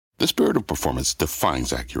The spirit of performance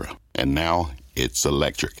defines Acura, and now it's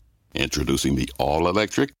electric. Introducing the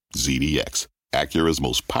all-electric ZDX, Acura's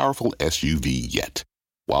most powerful SUV yet.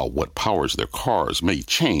 While what powers their cars may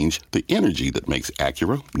change, the energy that makes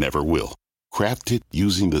Acura never will. Crafted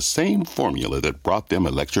using the same formula that brought them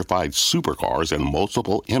electrified supercars and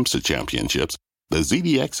multiple IMSA championships, the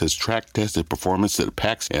ZDX has track-tested performance that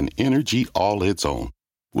packs an energy all its own.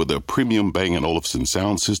 With a premium Bang & Olufsen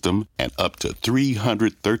sound system and up to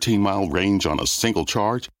 313-mile range on a single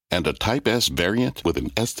charge, and a Type S variant with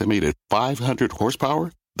an estimated 500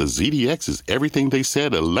 horsepower, the ZDX is everything they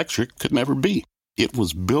said electric could never be. It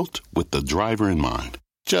was built with the driver in mind,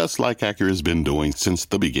 just like Acura's been doing since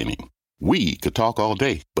the beginning. We could talk all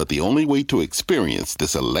day, but the only way to experience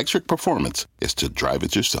this electric performance is to drive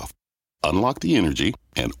it yourself. Unlock the energy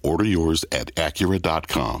and order yours at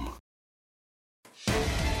Acura.com.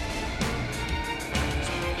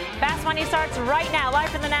 Fast Money starts right now, live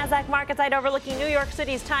from the NASDAQ market site overlooking New York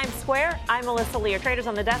City's Times Square. I'm Melissa Lee. Your traders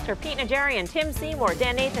on the desk are Pete Najarian, Tim Seymour,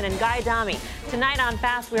 Dan Nathan, and Guy Dami. Tonight on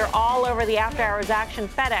Fast, we are all over the after-hours action.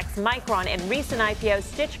 FedEx, Micron, and recent IPO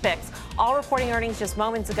Stitch Fix, all reporting earnings just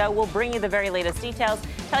moments ago. We'll bring you the very latest details,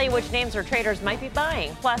 tell you which names our traders might be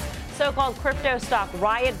buying. Plus, so-called crypto stock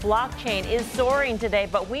Riot Blockchain is soaring today,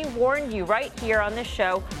 but we warned you right here on this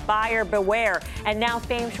show, buyer beware. And now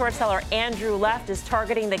famed short seller Andrew Left is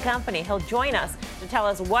targeting the company. He'll join us to tell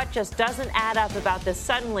us what just doesn't add up about this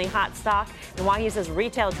suddenly hot stock and why he says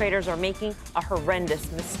retail traders are making a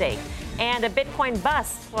horrendous mistake. And a Bitcoin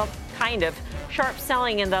bust, well, kind of. Sharp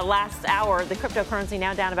selling in the last hour. The cryptocurrency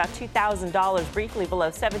now down about $2,000, briefly below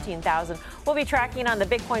 $17,000. We'll be tracking on the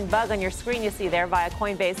Bitcoin bug on your screen you see there via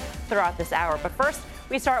Coinbase throughout this hour. But first,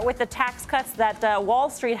 we start with the tax cuts that Wall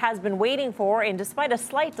Street has been waiting for, and despite a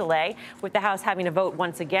slight delay with the House having to vote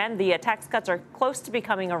once again, the tax cuts are close to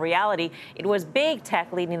becoming a reality. It was big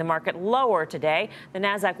tech leading the market lower today. The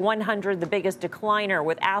NASDAQ 100, the biggest decliner,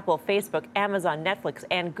 with Apple, Facebook, Amazon, Netflix,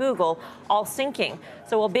 and Google all sinking.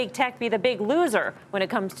 So will big tech be the big loser when it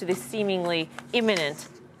comes to the seemingly imminent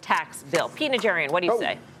tax bill? Pete Najarian, what do you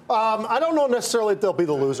say? I don't know necessarily that they'll be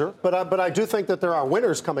the loser, but I do think that there are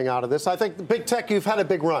winners coming out of this. I think the big tech, you've had a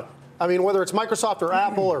big run. I mean, whether it's Microsoft or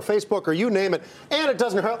Apple or Facebook or you name it. And it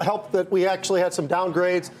doesn't help that we actually had some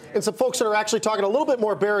downgrades and some folks that are actually talking a little bit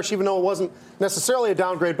more bearish, even though it wasn't necessarily a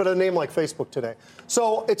downgrade, but a name like Facebook today.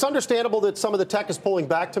 So it's understandable that some of the tech is pulling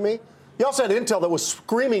back to me. You also had Intel that was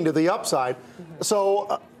screaming to the upside.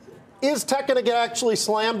 So is tech going to get actually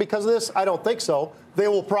slammed because of this? I don't think so. They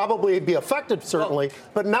will probably be affected, certainly,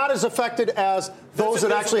 but not as affected as those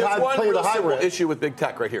that actually play the high risk. One issue with big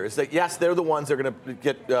tech right here is that, yes, they're the ones that are going to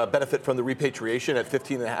get benefit from the repatriation at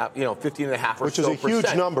 15.5 or which is a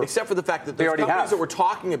huge number. Except for the fact that the companies that we're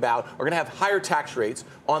talking about are going to have higher tax rates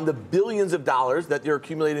on the billions of dollars that they're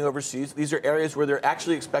accumulating overseas. These are areas where they're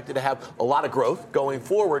actually expected to have a lot of growth going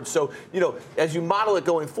forward. So, as you model it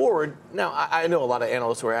going forward, now I know a lot of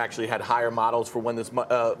analysts who actually had higher models for when this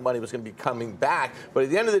money was going to be coming back. But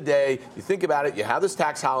at the end of the day, you think about it, you have this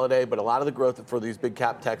tax holiday, but a lot of the growth for these big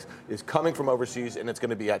cap techs is coming from overseas, and it's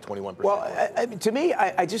going to be at 21%. Well, to me,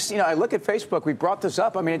 I just, I look at Facebook. We brought this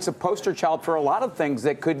up. I mean, it's a poster child for a lot of things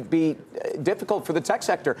that could be difficult for the tech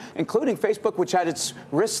sector, including Facebook, which had its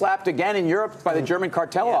wrist slapped again in Europe by the German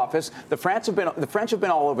cartel office. The French have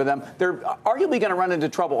been all over them. They're arguably going to run into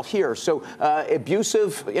trouble here. So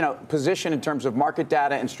abusive, position in terms of market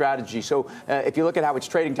data and strategy. So if you look at how it's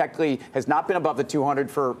trading, technically has not been above the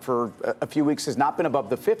 200 for a few weeks, has not been above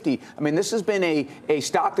the 50. I mean, this has been a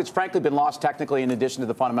stock that's frankly been lost technically, in addition to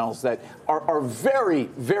the fundamentals that are very,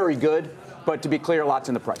 very good. But to be clear, lots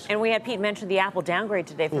in the price. And we had Pete mention the Apple downgrade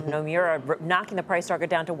today from Nomura, knocking the price target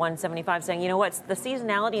down to 175, saying, you know what, the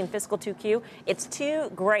seasonality in fiscal 2Q, it's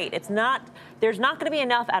too great. It's not. There's not going to be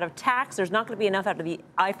enough out of tax. There's not going to be enough out of the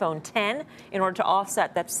iPhone 10 in order to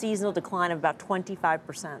offset that seasonal decline of about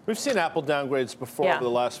 25%. We've seen Apple downgrades before over the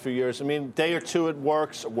last few years. I mean, day or two it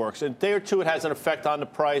works. And day or two it has an effect on the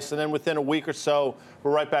price. And then within a week or so,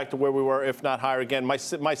 we're right back to where we were, if not higher again. My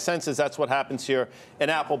sense is that's what happens here in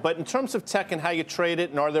Apple. But in terms of tech and how you trade it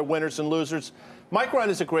and are there winners and losers, Micron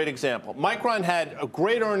is a great example. Micron had a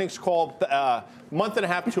great earnings call a month and a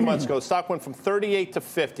half, 2 months ago. Stock went from 38 to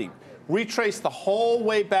 50. Retraced the whole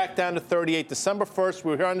way back down to 38. December 1st,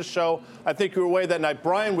 we were here on the show. I think you were away that night.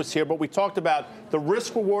 Brian was here, but we talked about the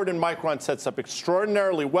risk reward in Micron sets up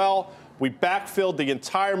extraordinarily well. We backfilled the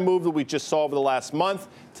entire move that we just saw over the last month.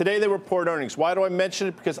 Today they report earnings. Why do I mention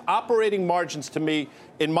it? Because operating margins, to me,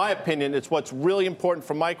 in my opinion, is what's really important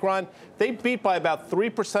for Micron. They beat by about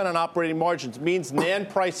 3% on operating margins. Means NAND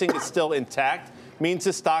pricing is still intact. Means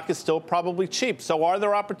the stock is still probably cheap. So are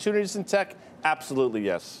there opportunities in tech? Absolutely,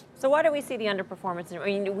 yes. So why do we see the underperformance? I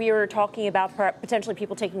mean, we were talking about potentially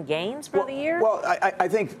people taking gains for the year. Well, I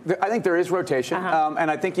think there is rotation,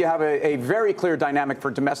 and I think you have a very clear dynamic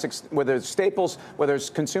for domestics, whether it's staples, whether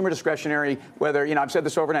it's consumer discretionary, whether, I've said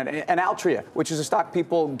this overnight, and Altria, which is a stock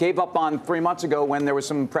people gave up on 3 months ago when there was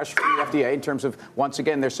some pressure from the FDA in terms of, once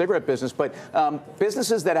again, their cigarette business. But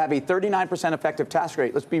businesses that have a 39% effective tax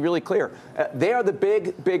rate, let's be really clear, they are the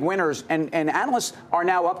big winners, and analysts are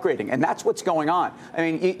now upgrading, and that's what's going on. I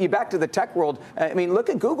mean, you back to the tech world. I mean, look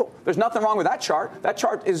at Google. There's nothing wrong with that chart. That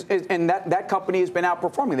chart is and that company has been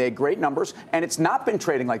outperforming. They had great numbers, and it's not been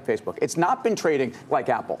trading like Facebook. It's not been trading like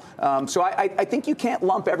Apple. So I think you can't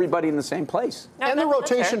lump everybody in the same place. And the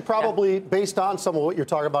rotation probably based on some of what you're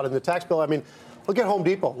talking about in the tax bill. I mean, look at Home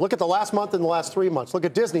Depot. Look at the last month and the last 3 months. Look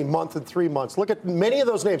at Disney, month and 3 months. Look at many of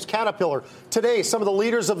those names. Caterpillar. Today, some of the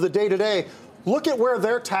leaders of the day-to-day. Look at where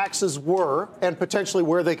their taxes were and potentially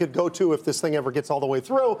where they could go to if this thing ever gets all the way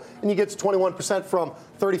through. And you get to 21% from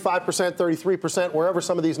 35%, 33%, wherever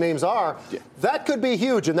some of these names are. Yeah. That could be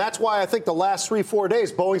huge. And that's why I think the last 3-4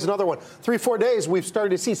 days, Boeing's another one. 3-4 days, we've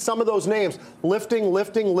started to see some of those names lifting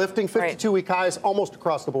 52-week highs almost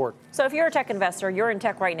across the board. So if you're a tech investor, you're in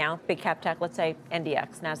tech right now, big cap tech, let's say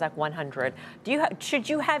NDX, NASDAQ 100. Should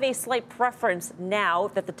you have a slight preference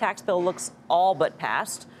now that the tax bill looks all but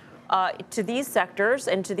passed? To these sectors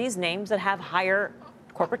and to these names that have higher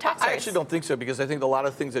corporate tax rates? I actually don't think so, because I think a lot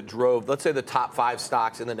of things that drove, let's say the top 5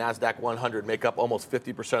 stocks in the NASDAQ 100 make up almost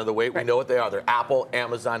 50% of the weight. Right. We know what they are. They're Apple,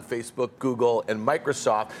 Amazon, Facebook, Google, and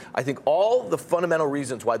Microsoft. I think all the fundamental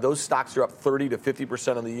reasons why those stocks are up 30 to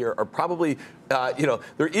 50% on the year are probably,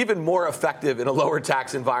 they're even more effective in a lower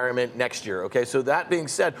tax environment next year. Okay, so that being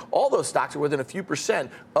said, all those stocks are within a few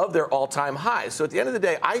percent of their all-time highs. So at the end of the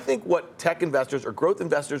day, I think what tech investors or growth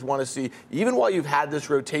investors want to see, even while you've had this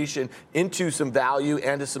rotation into some value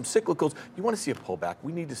and to some cyclicals, you want to see a pullback.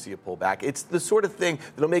 We need to see a pullback. It's the sort of thing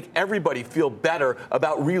that'll make everybody feel better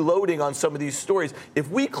about reloading on some of these stories. If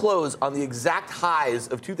we close on the exact highs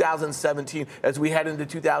of 2017 as we head into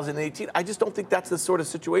 2018, I just don't think that's the sort of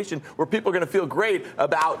situation where people are going to feel great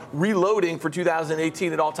about reloading for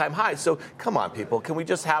 2018 at all-time highs. So come on, people. Can we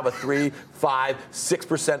just have a 3, 5,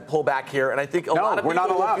 6% pullback here? And I think a lot of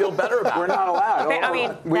people will feel better about it. We're not allowed. I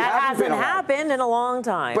mean, that hasn't happened in a long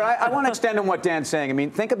time. But I want to extend on what Dan's saying. I mean,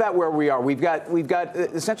 think about where we are. We've got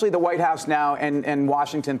essentially the White House now and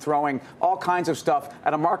Washington throwing all kinds of stuff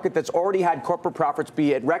at a market that's already had corporate profits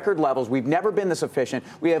be at record levels. We've never been this efficient.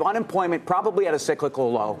 We have unemployment probably at a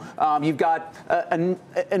cyclical low. You've got an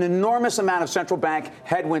enormous amount of central bank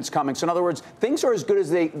headwinds coming. So in other words, things are as good as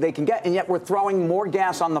they can get, and yet we're throwing more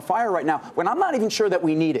gas on the fire right now when I'm not even sure that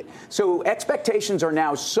we need it. So expectations are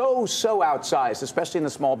now so outsized, especially in the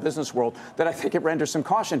small business world, that I think it renders some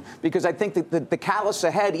caution, because I think that the catalysts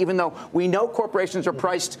ahead, even though we know corporations are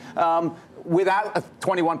priced without a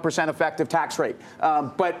 21% effective tax rate.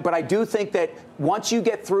 But I do think that once you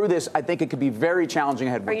get through this, I think it could be very challenging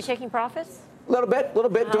ahead. Are you taking profits? A little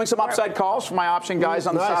bit. Doing some upside calls for my option guys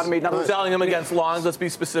on the side of me. Selling them against longs. Let's be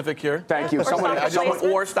specific here. Thank you.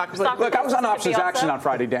 Or stock Look, I was on options action on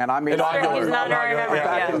Friday, Dan. I mean, I'm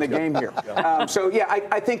back in the game here.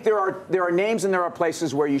 I think there are names and there are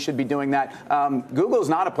places where you should be doing that. Google is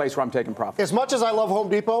not a place where I'm taking profits. As much as I love Home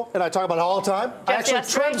Depot, and I talk about it all the time, I actually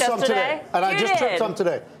trimmed some today. And I just trimmed some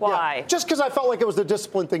today. Why? Yeah, just because I felt like it was the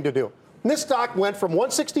disciplined thing to do. And this stock went from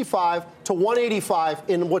 165 to 185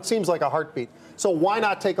 in what seems like a heartbeat. So why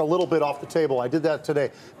not take a little bit off the table? I did that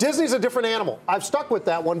today. Disney's a different animal. I've stuck with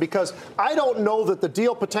that one because I don't know that the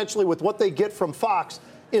deal potentially with what they get from Fox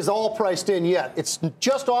is all priced in yet. It's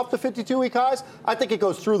just off the 52-week highs. I think it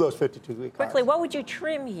goes through those 52-week highs. Quickly, what would you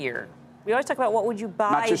trim here? We always talk about what would you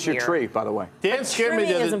buy. Not just here. your tree, by the way. Dan scared me.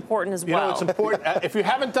 Trimming is important as well. You know, it's important. If you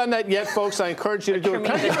haven't done that yet, folks, I encourage you to do it.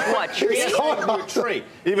 What tree? Your tree.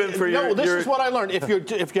 Even for your. No, this is what I learned. If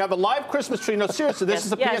you have a live Christmas tree, no, seriously, this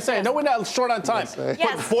is a PSA. I know we're not short on time.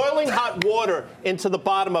 Put boiling hot water into the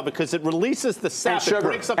bottom of it because it releases the sap. It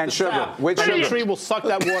breaks up the sap. With sugar. The tree will suck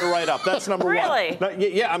that water right up. That's number one.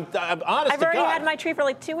 Really? Yeah, I'm honest. I've already had my tree for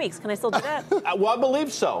like 2 weeks. Can I still do that? Well, I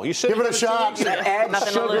believe so. You should give it a shot. Add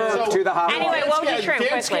sugar to the hot water. Anyway, what would you trim?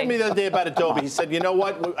 Dan told me the other day about Adobe. He said, you know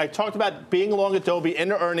what? I talked about being long Adobe in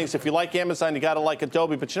the earnings. If you like Amazon, you got to like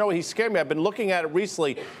Adobe. But you know what? He scared me. I've been looking at it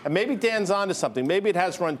recently, and maybe Dan's onto something. Maybe it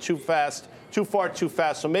has run too fast. Too far.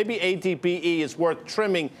 So maybe ADBE is worth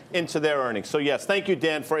trimming into their earnings. So, yes, thank you,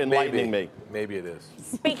 Dan, for enlightening me. Maybe it is.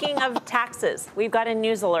 Speaking of taxes, we've got a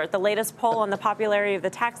news alert. The latest poll on the popularity of the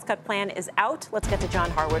tax cut plan is out. Let's get to John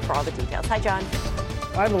Harwood for all the details. Hi, John.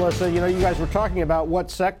 Hi, Melissa. You know, you guys were talking about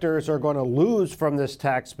what sectors are going to lose from this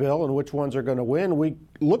tax bill and which ones are going to win.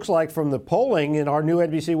 Looks like from the polling in our new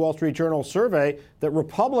NBC Wall Street Journal survey that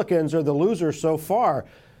Republicans are the losers so far.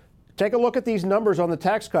 Take a look at these numbers on the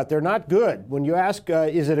tax cut. They're not good. When you ask,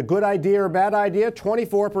 is it a good idea or bad idea?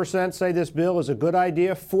 24% say this bill is a good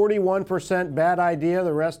idea, 41% bad idea.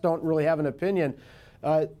 The rest don't really have an opinion.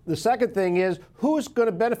 The second thing is, who's going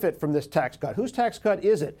to benefit from this tax cut? Whose tax cut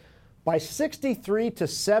is it? By 63 to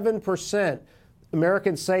 7%,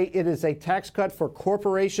 Americans say it is a tax cut for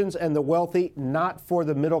corporations and the wealthy, not for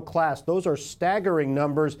the middle class. Those are staggering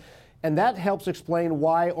numbers, and that helps explain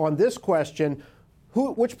why on this question,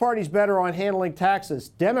 which party's better on handling taxes?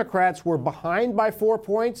 Democrats were behind by 4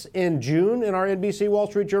 points in June in our NBC Wall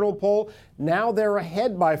Street Journal poll. Now they're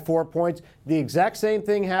ahead by 4 points. The exact same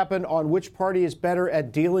thing happened on which party is better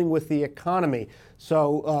at dealing with the economy.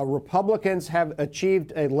 So Republicans have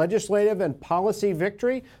achieved a legislative and policy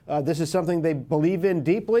victory. This is something they believe in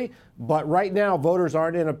deeply. But right now, voters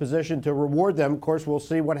aren't in a position to reward them. Of course, we'll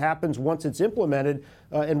see what happens once it's implemented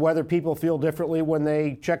and whether people feel differently when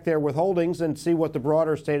they check their withholdings and see what the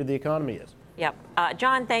broader state of the economy is. Yep.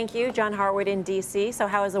 John, thank you. John Harwood in D.C. So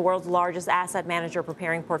how is the world's largest asset manager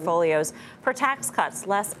preparing portfolios for tax cuts?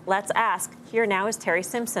 Let's ask. Here now is Terry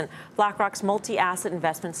Simpson, BlackRock's multi-asset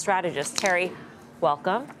investment strategist. Terry,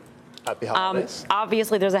 welcome. Happy holidays.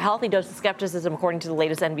 Obviously, there's a healthy dose of skepticism, according to the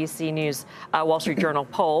latest NBC News Wall Street Journal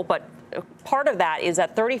poll. But part of that is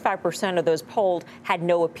that 35% of those polled had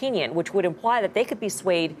no opinion, which would imply that they could be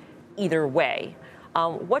swayed either way.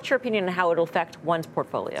 What's your opinion on how it'll affect one's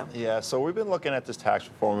portfolio? Yeah, so we've been looking at this tax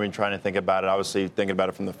reform. We've been trying to think about it, obviously thinking about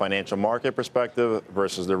it from the financial market perspective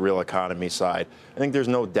versus the real economy side. I think there's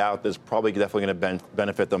no doubt that's probably definitely going to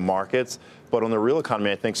benefit the markets. But on the real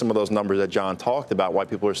economy, I think some of those numbers that John talked about, why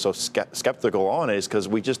people are so skeptical on it, is because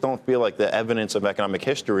we just don't feel like the evidence of economic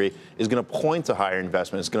history is going to point to higher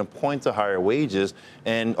investment. It's going to point to higher wages.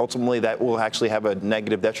 And ultimately, that will actually have a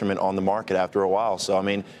negative detriment on the market after a while. So, I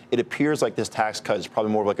mean, it appears like this tax cut is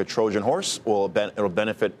probably more like a Trojan horse. It'll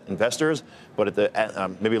benefit investors. But at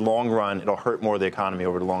the maybe long run, it'll hurt more of the economy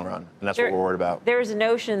over the long run. And that's what we're worried about. There is a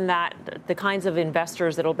notion that the kinds of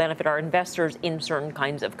investors that will benefit are investors in certain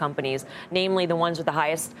kinds of companies, namely the ones with the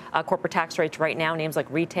highest corporate tax rates right now, names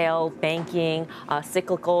like retail, banking,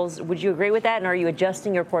 cyclicals. Would you agree with that? And are you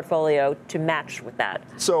adjusting your portfolio to match with that?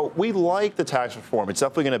 So we like the tax reform. It's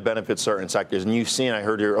definitely going to benefit certain sectors. And you've seen, I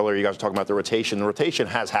heard earlier, you guys were talking about the rotation. The rotation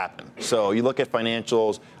has happened. So you look at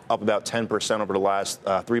financials, up about 10% over the last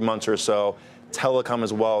 3 months or so. Telecom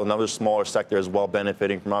as well, another smaller sector as well,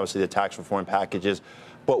 benefiting from obviously the tax reform packages.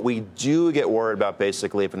 But we do get worried about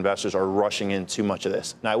basically if investors are rushing in too much of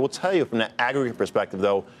this. Now, I will tell you from an aggregate perspective,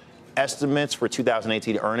 though, estimates for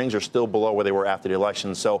 2018 earnings are still below where they were after the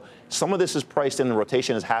election. So some of this is priced in, the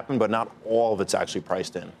rotation has happened, but not all of it's actually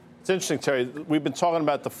priced in. It's interesting, Terry. We've been talking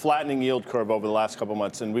about the flattening yield curve over the last couple of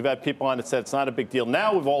months, and we've had people on that said it's not a big deal.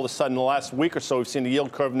 Now, we've all of a sudden, in the last week or so, we've seen the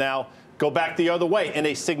yield curve now go back the other way in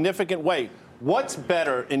a significant way. What's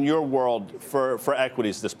better in your world for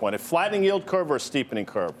equities at this point, a flattening yield curve or a steepening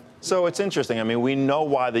curve? So it's interesting. I mean, we know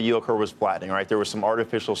why the yield curve was flattening, right? There was some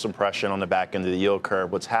artificial suppression on the back end of the yield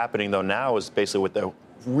curve. What's happening, though, now is basically with the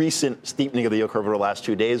recent steepening of the yield curve over the last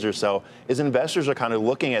 2 days or so, is investors are kind of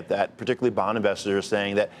looking at that, particularly bond investors are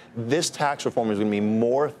saying that this tax reform is going to be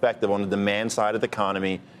more effective on the demand side of the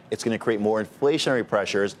economy. It's going to create more inflationary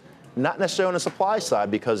pressures, not necessarily on the supply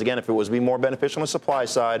side, because, again, if it was to be more beneficial on the supply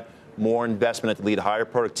side, more investment to lead to higher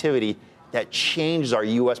productivity, that changes our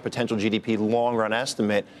U.S. potential GDP long-run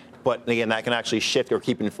estimate. But again, that can actually shift or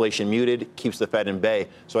keep inflation muted, keeps the Fed in bay.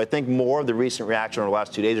 So I think more of the recent reaction over the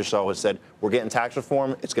last 2 days or so has said, we're getting tax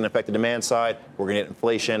reform, it's going to affect the demand side, we're going to get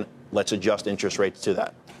inflation, let's adjust interest rates to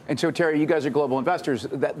that. And so, Terry, you guys are global investors.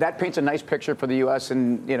 That paints a nice picture for the U.S.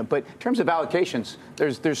 And but in terms of allocations,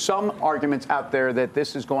 there's some arguments out there that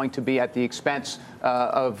this is going to be at the expense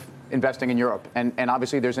of investing in Europe. And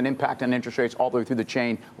obviously, there's an impact on interest rates all the way through the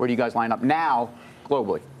chain. Where do you guys line up now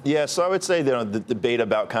globally? Yeah, so I would say the debate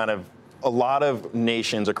about kind of a lot of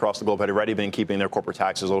nations across the globe had already been keeping their corporate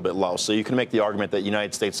taxes a little bit low. So you can make the argument that the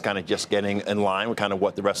United States is kind of just getting in line with kind of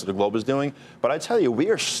what the rest of the globe is doing. But I tell you, we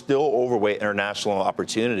are still overweight international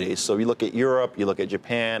opportunities. So you look at Europe, you look at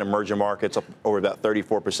Japan, emerging markets up over about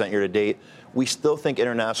 34% year to date. We still think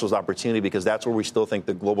international is opportunity because that's where we still think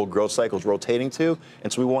the global growth cycle is rotating to.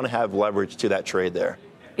 And so we want to have leverage to that trade there.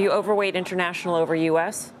 Are you overweight international over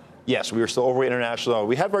U.S.? Yes, we are still overweight international.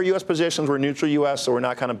 We have our U.S. positions. We're neutral U.S., so we're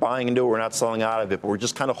not kind of buying into it. We're not selling out of it, but we're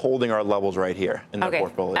just kind of holding our levels right here in that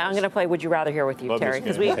portfolio. I'm going to play Would You Rather here with you, Terry,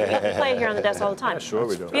 because we play here on the desk all the time. Yeah, sure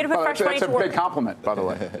we do. Beautiful fresh money That's to a work. big compliment, by the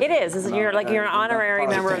way. It is. You're an honorary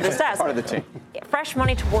member of this desk. Part of the team. Fresh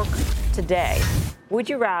money to work today. Would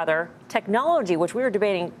you rather technology, which we were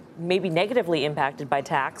debating maybe negatively impacted by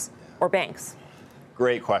tax, or banks?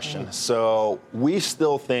 Great question. So we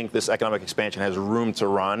still think this economic expansion has room to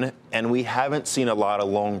run, and we haven't seen a lot of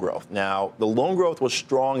loan growth. Now, the loan growth was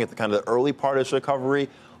strong at the kind of the early part of this recovery.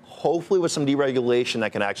 Hopefully with some deregulation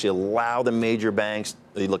that can actually allow the major banks,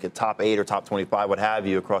 you look at top 8 or top 25, what have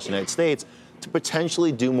you, across the United States, to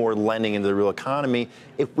potentially do more lending into the real economy.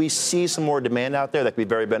 If we see some more demand out there, that could be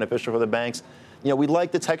very beneficial for the banks. We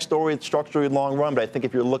like the tech story structurally long run, but I think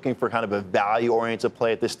if you're looking for kind of a value-oriented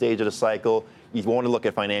play at this stage of the cycle, you want to look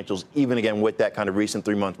at financials, even again with that kind of recent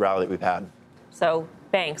 3-month rally that we've had. So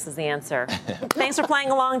banks is the answer. Thanks for playing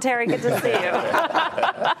along, Terry. Good to see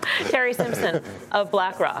you. Terry Simpson of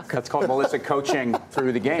BlackRock. That's called Melissa coaching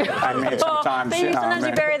through the game. I mean, sometimes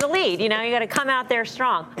you bury the lead. You got to come out there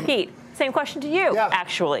strong. Pete, same question to you,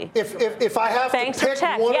 actually. If I have banks to pick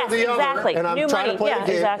tech. one Yes, or the exactly. other, and I'm New trying money. to play the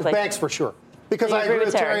game, exactly. banks for sure. Because I agree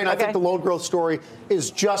with Terry, and I think the loan growth story is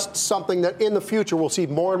just something that in the future we'll see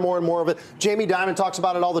more and more and more of it. Jamie Dimon talks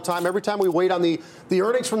about it all the time. Every time we wait on the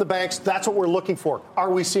earnings from the banks, that's what we're looking for. Are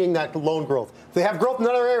we seeing that loan growth? They have growth in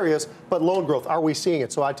other areas, but loan growth, are we seeing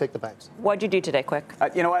it? So I'd take the banks. What'd you do today, quick?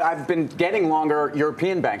 You know what? I've been getting longer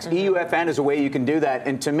European banks. EUFN is a way you can do that.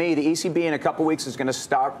 And to me, the ECB in a couple weeks is going to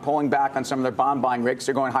start pulling back on some of their bond buying rates.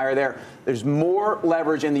 They're going higher there. There's more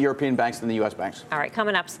leverage in the European banks than the U.S. banks. All right,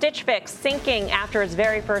 coming up, Stitch Fix sinking after its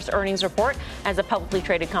very first earnings report. As a publicly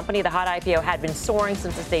traded company, the hot IPO had been soaring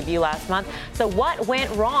since its debut last month. So what went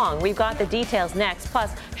wrong? We've got the details next.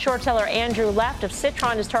 Plus, short seller Andrew Left of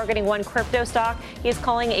Citron is targeting one crypto stock he is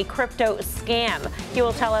calling a crypto scam. He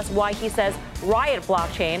will tell us why he says Riot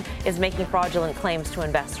blockchain is making fraudulent claims to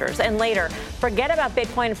investors. And later, forget about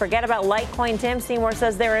Bitcoin and forget about Litecoin. Tim Seymour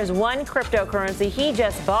says there is one cryptocurrency he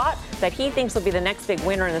just bought that he thinks will be the next big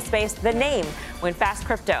winner in the space. The name, when Fast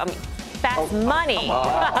Money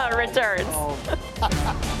returns.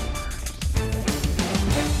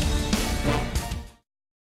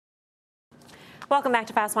 Welcome back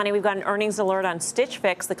to Fast Money. We've got an earnings alert on Stitch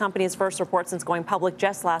Fix, the company's first report since going public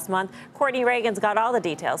just last month. Courtney Reagan's got all the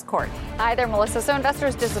details. Court. Hi there, Melissa. So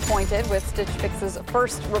investors disappointed with Stitch Fix's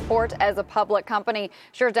first report as a public company.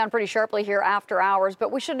 Shares down pretty sharply here after hours,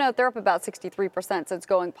 but we should note they're up about 63% since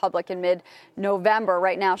going public in mid-November.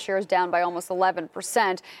 Right now, shares down by almost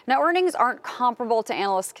 11%. Now, earnings aren't comparable to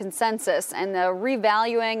analyst consensus, and the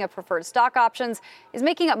revaluing of preferred stock options is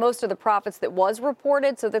making up most of the profits that was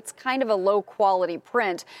reported, so that's kind of a low-quality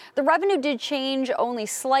print. The revenue did change only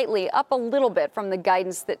slightly, up a little bit from the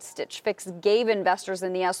guidance that Stitch Fix gave investors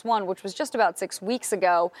in the S1, which was just about 6 weeks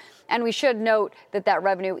ago. And we should note that that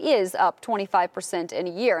revenue is up 25% in a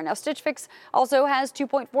year. Now, Stitch Fix also has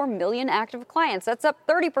 2.4 million active clients. That's up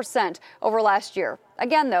 30% over last year.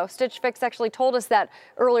 Again, though, Stitch Fix actually told us that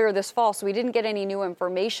earlier this fall, so we didn't get any new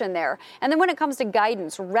information there. And then when it comes to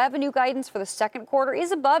guidance, revenue guidance for the second quarter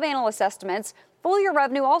is above analyst estimates. Full-year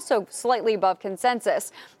revenue also slightly above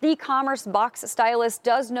consensus. The e-commerce box stylist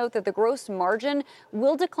does note that the gross margin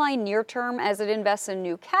will decline near-term as it invests in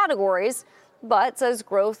new categories, but says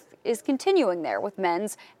growth is continuing there with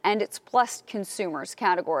men's and its plus consumers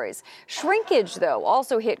categories. Shrinkage, though,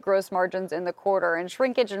 also hit gross margins in the quarter. And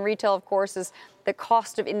shrinkage in retail, of course, is the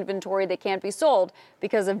cost of inventory that can't be sold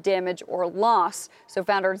because of damage or loss. So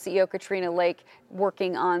founder and CEO Katrina Lake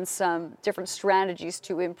working on some different strategies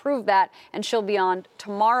to improve that. And she'll be on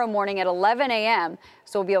tomorrow morning at 11 a.m.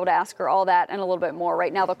 So we'll be able to ask her all that and a little bit more.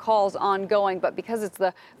 Right now, the call's ongoing, but because it's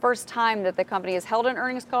the first time that the company has held an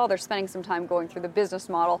earnings call, they're spending some time going through the business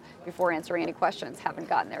model before answering any questions. Haven't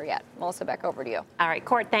gotten there yet. Melissa, back over to you. All right,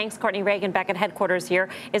 Court, thanks. Courtney Reagan back at headquarters here.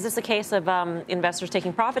 Is this a case of investors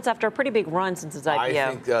taking profits after a pretty big run since its IPO? I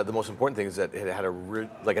think the most important thing is that it had a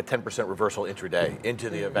 10% reversal intraday into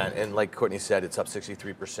the event. And like Courtney said, it's up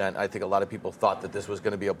 63%. I think a lot of people thought that this was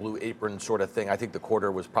going to be a blue apron sort of thing. I think the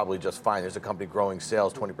quarter was probably just fine. There's a company growing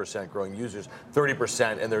sales, 20%, growing users,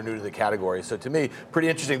 30%, and they're new to the category. So to me, pretty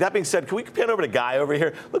interesting. That being said, can we pan over to Guy over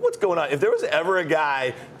here? Look what's going on. If there was ever a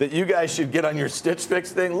guy that you guys should get on your Stitch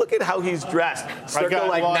Fix thing, look at how he's dressed. Circa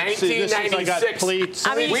like 1996.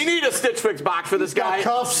 I mean, we need a Stitch Fix box for this guy.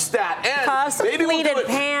 Cuffs, stat, and cuffs, maybe we'll do it.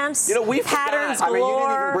 Pants, we patterns forgot. galore. I mean, you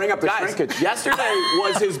didn't even bring up the Guys, shrinkage. yesterday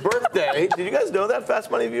was his birthday. Did you guys guys know that,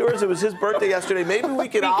 Fast Money viewers? It was his birthday yesterday. Maybe we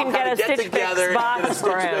can all kind of get together and get a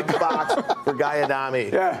Stitch Fix box for Guy Adami.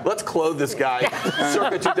 Yeah. Let's clothe this guy.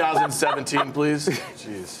 Circa 2017, please.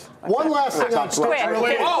 Jeez. One last thing on Stitch.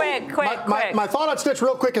 Quick. My thought on Stitch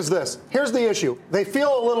real quick is this. Here's the issue. They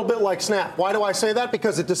feel a little bit like Snap. Why do I say that?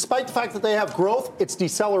 Because despite the fact that they have growth, it's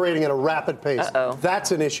decelerating at a rapid pace. Uh-oh.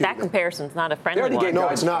 That's an issue. That comparison's not a friendly one. No,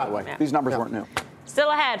 it's not. Yeah. These numbers weren't new.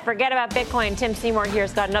 Still ahead, forget about Bitcoin. Tim Seymour here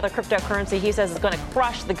has got another cryptocurrency he says is going to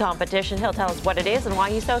crush the competition. He'll tell us what it is and why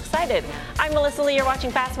he's so excited. I'm Melissa Lee. You're watching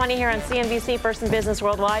Fast Money here on CNBC, First in Business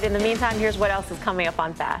Worldwide. In the meantime, here's what else is coming up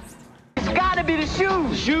on Fast. It's gotta be the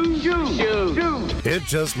shoes. Shoes. It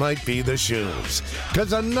just might be the shoes,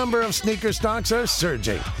 because a number of sneaker stocks are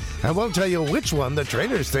surging. And we'll tell you which one the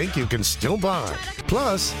traders think you can still buy.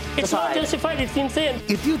 Plus, It's not justified, it's insane.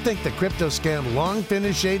 if you think the crypto scam Longfin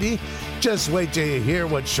is shady, just wait till you hear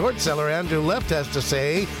what short seller Andrew Left has to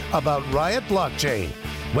say about Riot Blockchain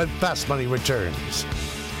when Fast Money returns.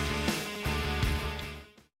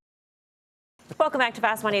 Welcome back to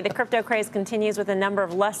Fast Money. The crypto craze continues with a number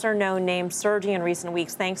of lesser-known names surging in recent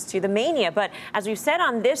weeks thanks to the mania. But as we've said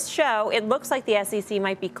on this show, it looks like the SEC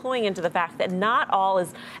might be cluing into the fact that not all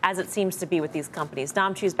is as it seems to be with these companies.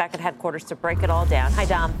 Dom Chu's back at headquarters to break it all down. Hi,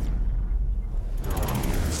 Dom.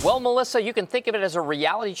 Well, Melissa, you can think of it as a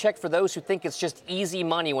reality check for those who think it's just easy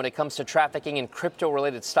money when it comes to trafficking in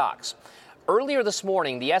crypto-related stocks. Earlier this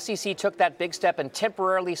morning, the SEC took that big step in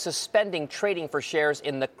temporarily suspending trading for shares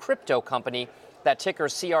in the crypto company, that ticker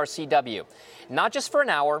CRCW. Not just for an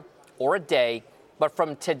hour or a day, but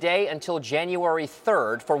from today until January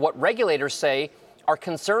 3rd for what regulators say are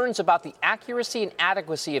concerns about the accuracy and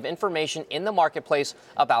adequacy of information in the marketplace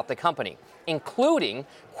about the company, including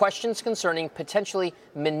questions concerning potentially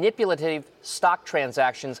manipulative stock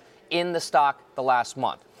transactions in the stock the last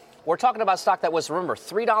month. We're talking about stock that was, remember,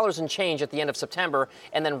 $3 and change at the end of September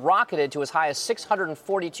and then rocketed to as high as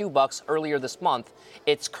 $642 earlier this month.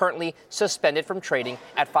 It's currently suspended from trading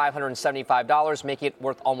at $575, making it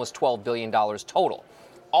worth almost $12 billion total.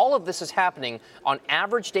 All of this is happening on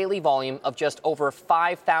average daily volume of just over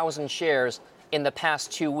 5,000 shares in the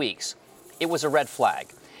past 2 weeks. It was a red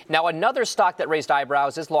flag. Now, another stock that raised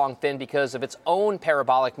eyebrows is Longfin because of its own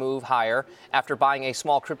parabolic move higher after buying a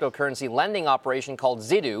small cryptocurrency lending operation called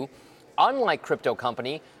Zidu. Unlike crypto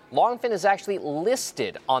company, Longfin is actually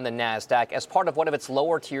listed on the NASDAQ as part of one of its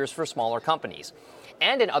lower tiers for smaller companies.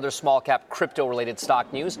 And in other small-cap crypto-related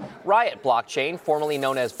stock news, Riot Blockchain, formerly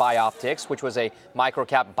known as Bioptics, which was a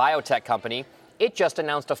micro-cap biotech company, it just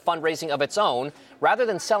announced a fundraising of its own. Rather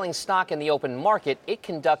than selling stock in the open market, it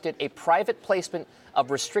conducted a private placement of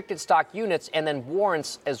restricted stock units and then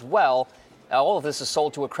warrants as well. All of this is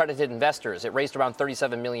sold to accredited investors. It raised around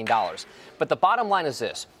 $37 million. But the bottom line is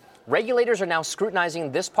this. Regulators are now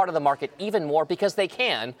scrutinizing this part of the market even more because they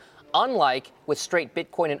can, unlike with straight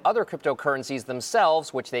Bitcoin and other cryptocurrencies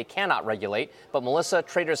themselves, which they cannot regulate. But, Melissa,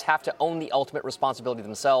 traders have to own the ultimate responsibility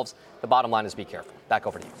themselves. The bottom line is be careful. Back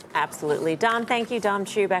over to you. Absolutely. Dom, thank you. Dom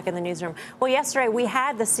Chu back in the newsroom. Well, yesterday we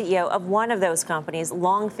had the CEO of one of those companies,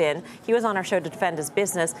 Longfin. He was on our show to defend his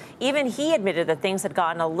business. Even he admitted that things had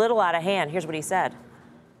gotten a little out of hand. Here's what he said.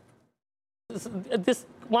 This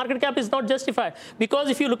market cap is not justified because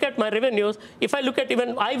if you look at my revenues, if I look at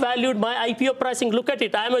even I valued my IPO pricing, look at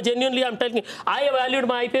it. I'm telling you, I valued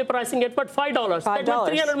my IPO pricing at what, $5.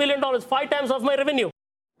 That means $300 million, 5 times of my revenue.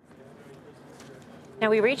 Now,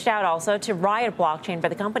 we reached out also to Riot Blockchain, but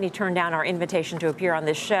the company turned down our invitation to appear on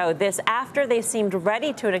this show. This after they seemed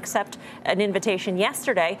ready to accept an invitation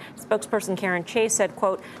yesterday. Spokesperson Karen Chase said,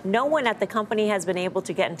 quote, no one at the company has been able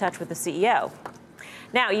to get in touch with the CEO.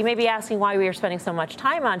 Now, you may be asking why we are spending so much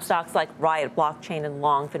time on stocks like Riot Blockchain and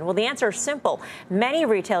Longfin. Well, the answer is simple. Many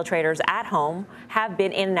retail traders at home have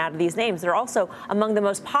been in and out of these names. They're also among the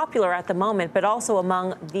most popular at the moment, but also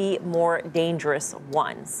among the more dangerous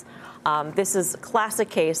ones. This is a classic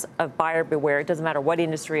case of buyer beware. It doesn't matter what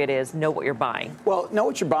industry it is. Know what you're buying. Well, know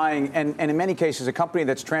what you're buying. And in many cases, a company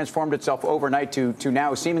that's transformed itself overnight to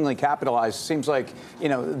now seemingly capitalized seems like,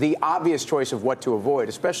 the obvious choice of what to avoid,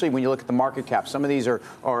 especially when you look at the market cap. Some of these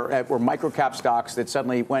were micro cap stocks that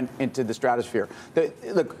suddenly went into the stratosphere.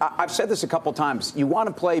 Look, I've said this a couple times. You want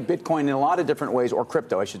to play Bitcoin in a lot of different ways, or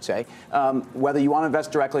crypto, I should say. Whether you want to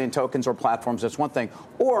invest directly in tokens or platforms, that's one thing.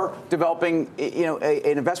 Or developing,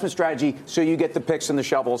 an investment strategy strategy so you get the picks and the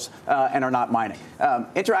shovels and are not mining.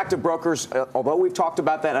 Interactive brokers, although we've talked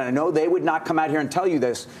about that, and I know they would not come out here and tell you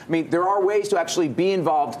this, I mean, there are ways to actually be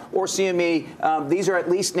involved, or CME. These are at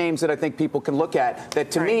least names that I think people can look at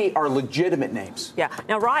that, to me, are legitimate names. Yeah.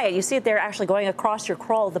 Now, Riot, you see it there actually going across your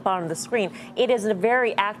crawl at the bottom of the screen. It is a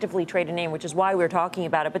very actively traded name, which is why we're talking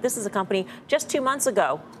about it. But this is a company just 2 months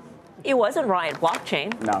ago. It wasn't Riot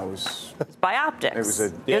Blockchain. No, it was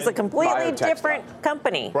Bioptics. It was a completely different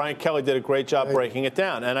company. Brian Kelly did a great job breaking it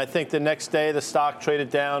down. And I think the next day the stock traded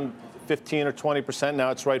down 15 or 20%. Now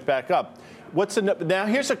it's right back up. Now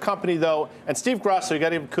here's a company, though, and Steve Grasso, you got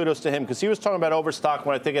to give kudos to him because he was talking about Overstock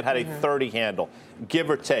when I think it had a 30 handle, give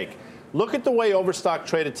or take. Look at the way Overstock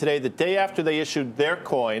traded today. The day after they issued their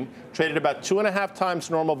coin, traded about 2.5 times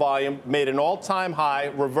normal volume, made an all-time high,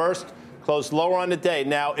 reversed, closed lower on the day.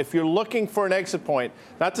 Now, if you're looking for an exit point,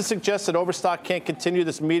 not to suggest that Overstock can't continue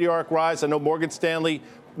this meteoric rise. I know Morgan Stanley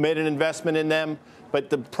made an investment in them,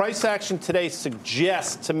 but the price action today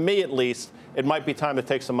suggests, to me at least, it might be time to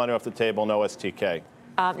take some money off the table in OSTK.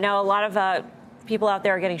 Now, a lot of people out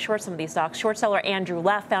there are getting short some of these stocks. Short seller Andrew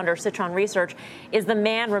Leff, founder of Citron Research, is the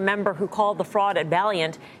man, remember, who called the fraud at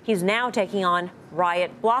Valiant. He's now taking on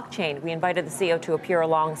Riot Blockchain. We invited the CEO to appear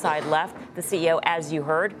alongside Leff. The CEO, as you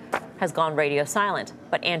heard, has gone radio silent.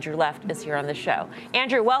 But Andrew Leff is here on the show.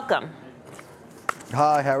 Andrew, welcome.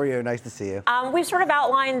 Hi, how are you? Nice to see you. We've sort of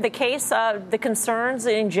outlined the case, the concerns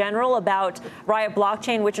in general about Riot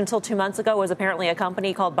Blockchain, which until 2 months ago was apparently a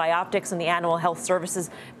company called Bioptics in the animal health services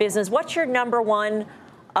business. What's your number one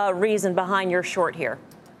reason behind your short here?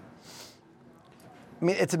 I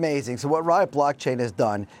mean, it's amazing. So what Riot Blockchain has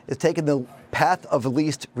done is taken the path of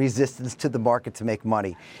least resistance to the market to make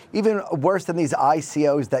money. Even worse than these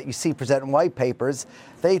ICOs that you see present in white papers,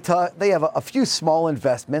 they have a few small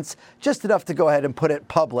investments, just enough to go ahead and put it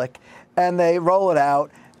public, and they roll it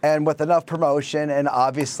out, and with enough promotion and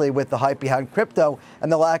obviously with the hype behind crypto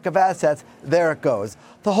and the lack of assets, there it goes.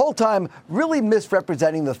 The whole time really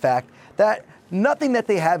misrepresenting the fact that nothing that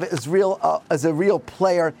they have is real as a real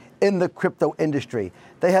player in the crypto industry.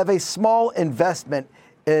 They have a small investment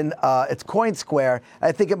in its CoinSquare.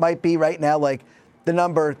 I think it might be right now like the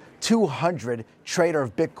number 200 trader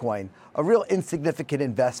of Bitcoin, a real insignificant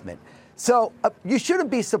investment. So you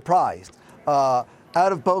shouldn't be surprised. Out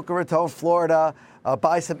of Boca Raton, Florida,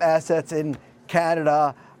 buy some assets in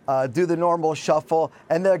Canada, do the normal shuffle,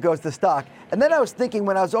 and there goes the stock. And then I was thinking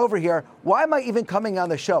when I was over here, why am I even coming on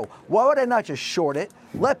the show? Why would I not just short it,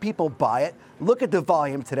 let people buy it, look at the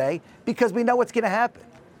volume today, because we know what's going to happen.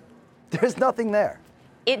 There's nothing there.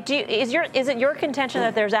 Is it your contention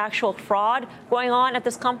that there's actual fraud going on at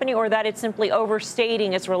this company, or that it's simply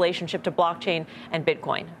overstating its relationship to blockchain and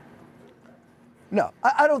Bitcoin? No,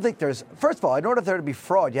 I don't think there's. First of all, in order for there to be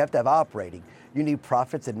fraud, you have to have operating. You need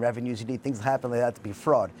profits and revenues. You need things to happen like that to be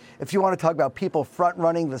fraud. If you want to talk about people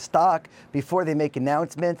front-running the stock before they make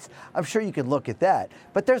announcements, I'm sure you could look at that.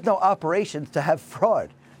 But there's no operations to have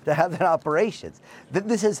fraud, to have that operations.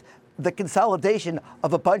 This is the consolidation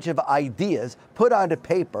of a bunch of ideas put onto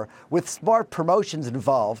paper with smart promotions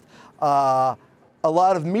involved, a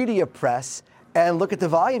lot of media press, and look at the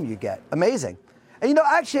volume you get. Amazing. And, you know,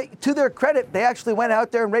 actually, to their credit, they actually went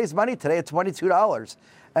out there and raised money today at $22.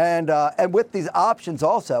 And with these options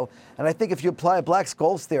also, and I think if you apply a Black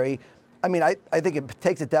Scholes theory, I mean, I think it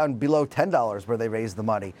takes it down below $10 where they raise the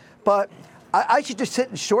money. But I should just sit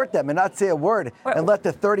and short them and not say a word and let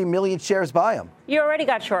the 30 million shares buy them. You already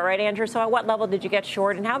got short, right, Andrew? So at what level did you get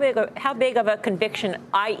short, and how big of a conviction,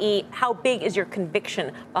 i.e., how big is your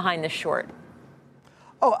conviction behind this short?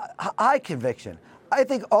 Oh, high conviction. I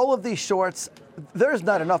think all of these shorts, there's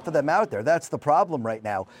not enough of them out there. That's the problem right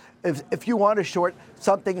now. If you want to short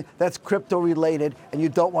something that's crypto related and you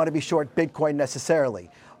don't want to be short Bitcoin necessarily.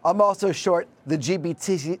 I'm also short the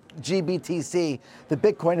GBTC, the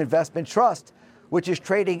Bitcoin Investment Trust, which is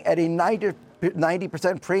trading at a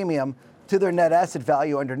 90% premium to their net asset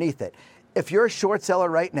value underneath it. If you're a short seller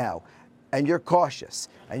right now and you're cautious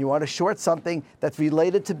and you want to short something that's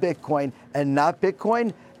related to Bitcoin and not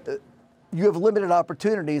Bitcoin, you have limited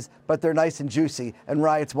opportunities, but they're nice and juicy, and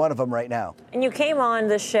Riot's one of them right now. And you came on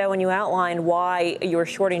this show and you outlined why you were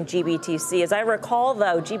shorting GBTC. As I recall,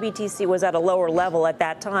 though, GBTC was at a lower level at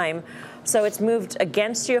that time, so it's moved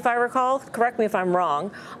against you, if I recall. Correct me if I'm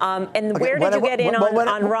wrong. And okay, where did you get in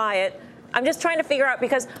on Riot? I'm just trying to figure out,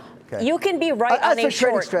 because you can be right on a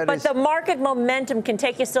short, but the market momentum can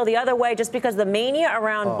take you still the other way just because the mania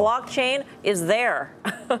around blockchain is there.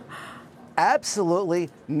 Absolutely,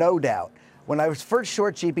 no doubt. When I was first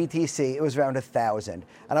short GBTC, it was around 1,000.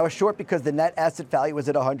 And I was short because the net asset value was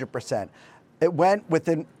at 100%. It went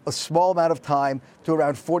within a small amount of time to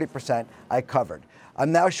around 40% I covered.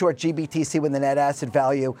 I'm now short GBTC when the net asset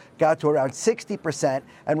value got to around 60%,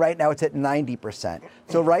 and right now it's at 90%.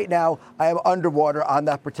 So right now I am underwater on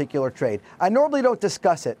that particular trade. I normally don't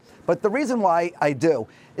discuss it, but the reason why I do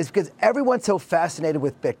is because everyone's so fascinated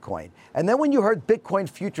with Bitcoin. And then when you heard Bitcoin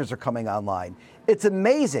futures are coming online, it's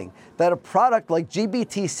amazing that a product like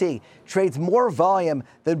GBTC trades more volume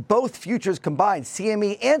than both futures combined,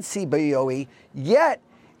 CME and CBOE, yet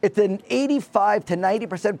it's an 85 to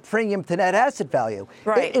 90% premium to net asset value.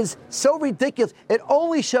 Right. It is so ridiculous. It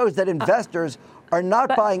only shows that investors are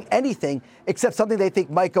not buying anything except something they think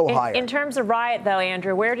might go higher. In terms of Riot, though,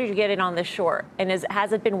 Andrew, where did you get in on this short? And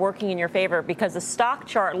has it been working in your favor? Because the stock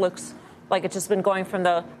chart looks like it's just been going from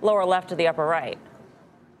the lower left to the upper right.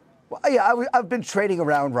 Well, yeah, I've been trading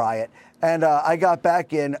around Riot, and I got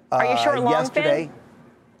back in Are you short long yesterday.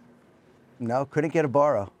 Fin? No, couldn't get a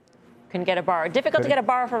borrow. Couldn't get a borrow. Difficult to get a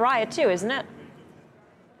borrow for Riot, too, isn't it?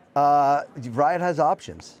 Riot has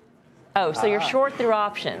options. Oh, so you're short through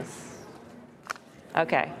options.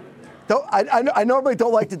 Okay. I normally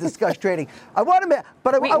don't like to discuss trading. I want to make,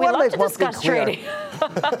 but I want to make one thing clear. Trading.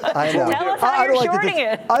 I know. Tell us how you're shorting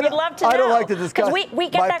it. We'd love to know. I don't like to discuss. We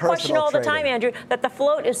get that question all the time, trading. Andrew, that the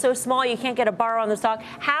float is so small you can't get a borrow on the stock.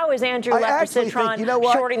 How is Andrew left for Citron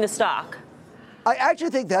shorting the stock? I actually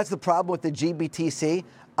think that's the problem with the GBTC.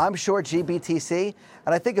 I'm short GBTC,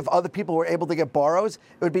 and I think if other people were able to get borrows,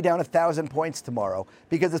 it would be down 1,000 points tomorrow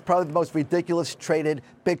because it's probably the most ridiculous traded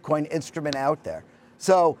Bitcoin instrument out there.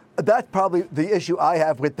 So that's probably the issue I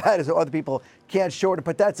have with that is that other people can't short it,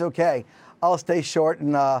 but that's okay. I'll stay short,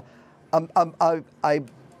 and I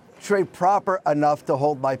trade proper enough to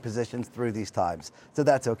hold my positions through these times, so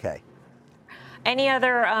that's okay. Any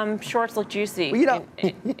other shorts look juicy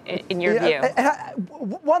in your view?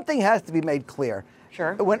 One thing has to be made clear.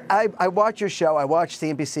 Sure. When I watch your show, I watch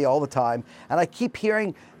CNBC all the time, and I keep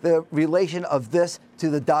hearing the relation of this to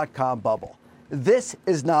the dot-com bubble. This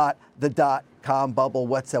is not the dot-com bubble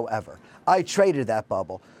whatsoever. I traded that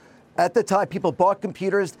bubble. At the time, people bought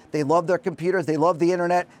computers. They loved their computers. They loved the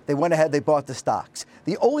internet. They went ahead. They bought the stocks.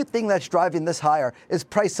 The only thing that's driving this higher is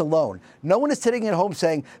price alone. No one is sitting at home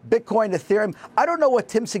saying Bitcoin, Ethereum. I don't know what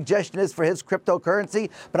Tim's suggestion is for his cryptocurrency,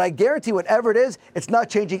 but I guarantee whatever it is, it's not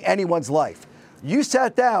changing anyone's life. You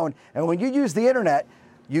sat down, and when you use the internet,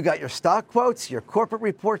 you got your stock quotes, your corporate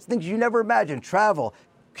reports, things you never imagined, travel,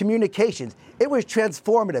 communications. It was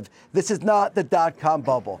transformative. This is not the dot-com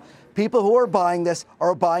bubble. People who are buying this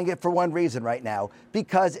are buying it for one reason right now,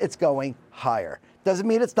 because it's going higher. Doesn't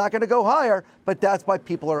mean it's not going to go higher, but that's why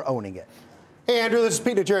people are owning it. Hey, Andrew, this is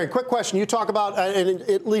Pete Najarian. Quick question. You talk about, and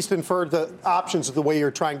at least inferred the options of the way you're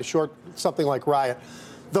trying to short something like Riot.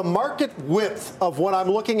 The market width of what I'm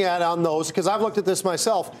looking at on those, because I've looked at this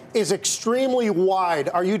myself, is extremely wide.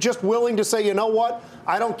 Are you just willing to say, you know what,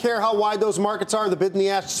 I don't care how wide those markets are, the bid and the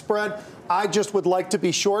ask spread, I just would like to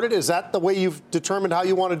be shorted? Is that the way you've determined how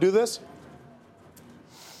you want to do this?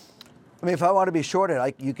 I mean, if I want to be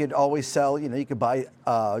shorted, you could always sell, you could buy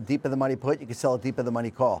deep in the money put, you could sell a deep in the money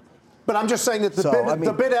call. But I'm just saying that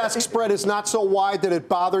the bid-ask spread is not so wide that it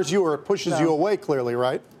bothers you or it pushes you away, clearly,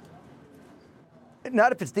 right?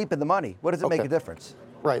 Not if it's deep in the money. What does it make a difference?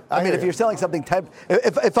 Right. I mean, if you're selling something,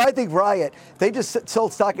 if I think Riot, they just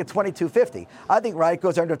sold stock at $22.50. I think Riot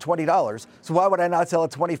goes under $20. So why would I not sell a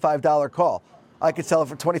 $25 call? I could sell it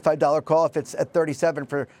for $25 call if it's at $37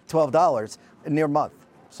 for $12 in near month.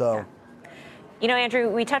 So. Yeah. You know, Andrew,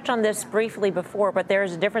 we touched on this briefly before, but there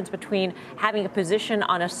is a difference between having a position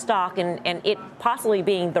on a stock and it possibly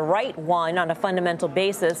being the right one on a fundamental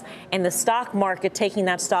basis and the stock market taking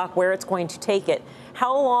that stock where it's going to take it.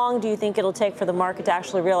 How long do you think it'll take for the market to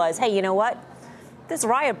actually realize, hey, you know what? This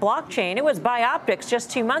Riot blockchain, it was by optics just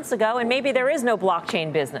 2 months ago, and maybe there is no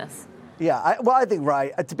blockchain business. Yeah, I think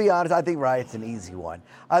Riot, to be honest, I think Riot's an easy one.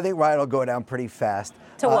 I think Riot will go down pretty fast.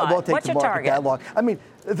 To what? It won't take What's the your market target? that long. I mean,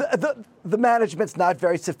 the management's not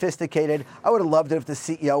very sophisticated. I would have loved it if the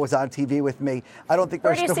CEO was on TV with me. I don't think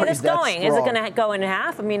Where do you see this going? Is it going to go in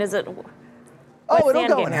half? I mean, is it? It'll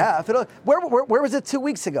go in half. Where was it 2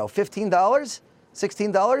 weeks ago? $15?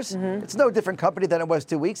 $16? Mm-hmm. It's no different company than it was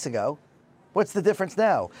 2 weeks ago. What's the difference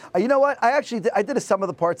now? You know what? I did a sum of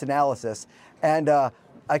the parts analysis, and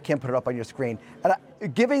I can't put it up on your screen.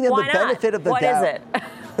 And giving them the benefit of the doubt. What is it?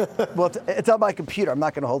 Well, it's on my computer. I'm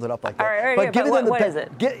not going to hold it up like that. All right, but giving them what is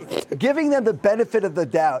it? Giving them the benefit of the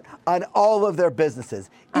doubt on all of their businesses,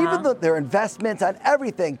 even their investments, on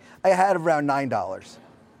everything, I had around $9.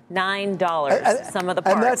 $9, some of the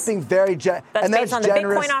parts. And that's being very That's based on the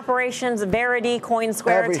Bitcoin operations, Verity,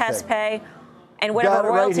 CoinSquare, everything. TestPay. And whatever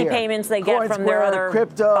royalty payments they get from their other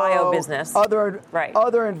crypto, bio business.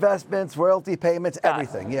 Other investments, royalty payments,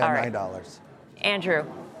 everything. Yeah, right. $9. Andrew,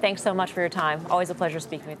 thanks so much for your time. Always a pleasure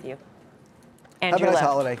speaking with you. Andrew, have a nice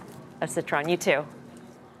holiday. Of Citron. You too.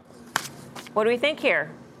 What do we think here?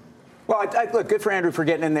 Well, look, good for Andrew for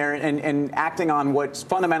getting in there and acting on what's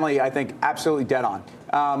fundamentally, I think, absolutely dead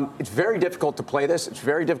on. It's very difficult to play this. It's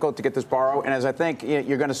very difficult to get this borrow. And as I think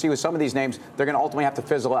you're going to see with some of these names, they're going to ultimately have to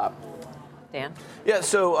fizzle out. Dan? Yeah,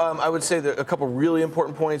 so I would say that a couple really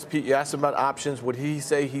important points. Pete, you asked him about options. Would he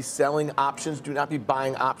say he's selling options? Do not be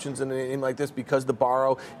buying options in a name like this because the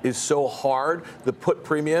borrow is so hard. The put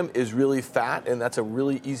premium is really fat, and that's a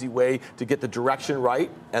really easy way to get the direction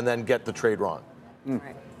right and then get the trade wrong. All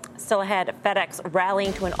right. Still ahead, FedEx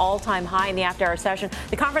rallying to an all-time high in the after-hour session.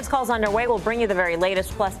 The conference call is underway. We'll bring you the very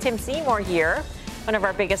latest. Plus, Tim Seymour here, one of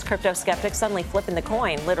our biggest crypto skeptics, suddenly flipping the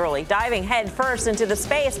coin, literally diving head first into the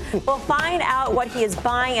space. We'll find out what he is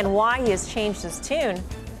buying and why he has changed his tune.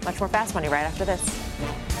 Much more Fast Money right after this.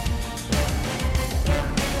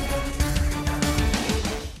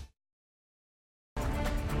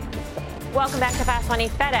 Welcome back to Fast Money.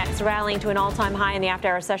 FedEx rallying to an all-time high in the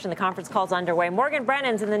after-hour session. The conference call's underway. Morgan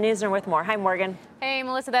Brennan's in the newsroom with more. Hi, Morgan. Hey,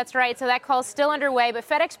 Melissa, that's right. So that call's still underway, but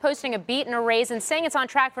FedEx posting a beat and a raise and saying it's on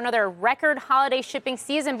track for another record holiday shipping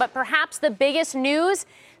season. But perhaps the biggest news,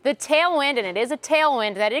 the tailwind, and it is a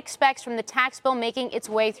tailwind, that it expects from the tax bill making its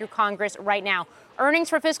way through Congress right now. Earnings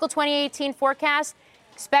for fiscal 2018 forecast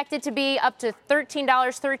expected to be up to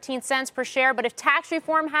 $13.13 per share. But if tax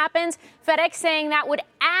reform happens, FedEx saying that would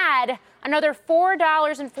add another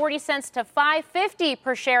 $4.40 to $5.50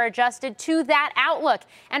 per share adjusted to that outlook.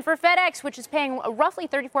 And for FedEx, which is paying a roughly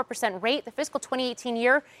 34% rate, the fiscal 2018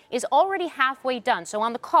 year is already halfway done. So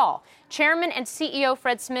on the call, Chairman and CEO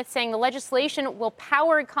Fred Smith saying the legislation will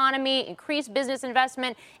power economy, increase business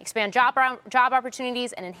investment, expand job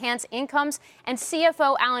opportunities, and enhance incomes. And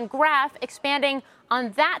CFO Alan Graf expanding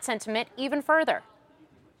on that sentiment even further.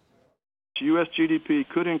 U.S. GDP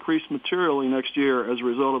could increase materially next year as a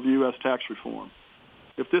result of U.S. tax reform.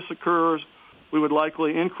 If this occurs, we would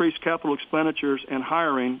likely increase capital expenditures and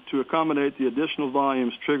hiring to accommodate the additional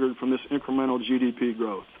volumes triggered from this incremental GDP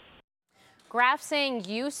growth. Graf saying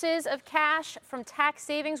uses of cash from tax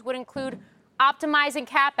savings would include optimizing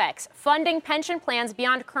CapEx, funding pension plans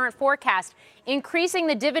beyond current forecast, increasing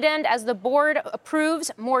the dividend as the board approves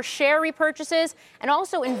more share repurchases, and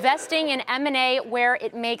also investing in M&A where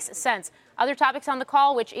it makes sense. Other topics on the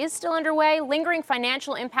call, which is still underway, lingering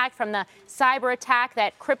financial impact from the cyber attack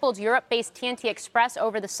that crippled Europe-based TNT Express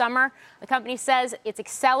over the summer. The company says it's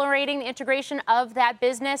accelerating the integration of that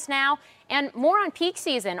business now. And more on peak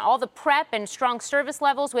season, all the prep and strong service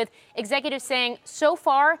levels, with executives saying so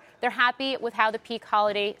far they're happy with how the peak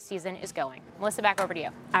holiday season is going. Melissa, back over to you.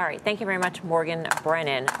 All right. Thank you very much, Morgan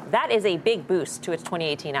Brennan. That is a big boost to its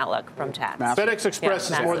 2018 outlook from tax. FedEx Express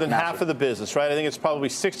is more than half of the business, right? I think it's probably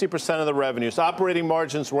 60% of the revenues. Operating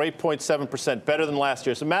margins were 8.7%, better than last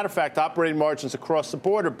year. As a matter of fact, operating margins across the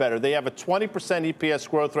board are better. They have a 20% EPS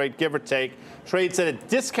growth rate, give or take. Trades at a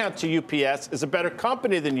discount to UPS, is a better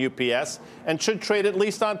company than UPS, and should trade at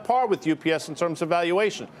least on par with UPS in terms of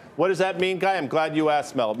valuation. What does that mean, Guy? I'm glad you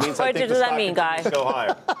asked, Mel. It means I think the stock continues to go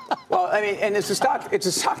higher. Well, I mean, and it's a stock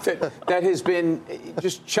that has been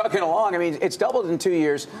just chugging along. I mean, it's doubled in 2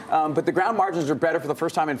 years, but the ground margins are better for the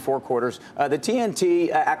first time in 4 quarters. The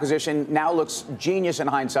TNT acquisition now looks genius in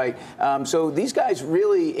hindsight. So these guys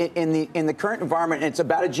really, in the current environment, it's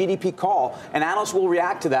about a GDP call, and analysts will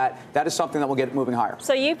react to that. That is something that will get it moving higher.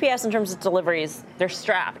 So UPS, in terms of deliveries, they're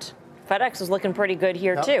strapped. FedEx is looking pretty good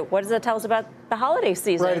here, too. What does that tell us about the holiday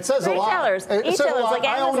season? Right, it says a lot. Retailers like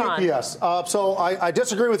Amazon. I own UPS, so I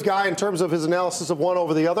disagree with Guy in terms of his analysis of one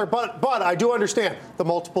over the other, but I do understand the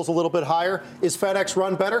multiple's a little bit higher. Is FedEx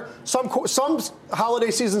run better? Some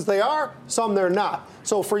holiday seasons they are, some they're not.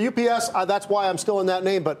 So for UPS, that's why I'm still in that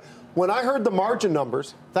name, but when I heard the margin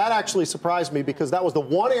numbers, that actually surprised me because that was the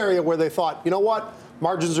one area where they thought, you know what?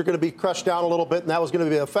 Margins are going to be crushed down a little bit, and that was going to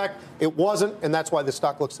be the effect. It wasn't, and that's why the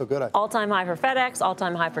stock looks so good. All-time high for FedEx,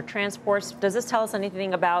 all-time high for transports. Does this tell us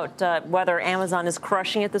anything about whether Amazon is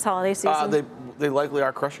crushing it this holiday season? They likely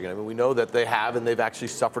are crushing it. I mean, we know that they have, and they've actually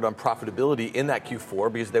suffered on profitability in that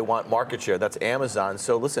Q4 because they want market share. That's Amazon.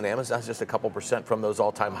 So listen, Amazon's just a couple percent from those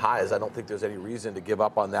all-time highs. I don't think there's any reason to give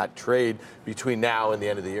up on that trade between now and the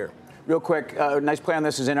end of the year. Real quick, nice play on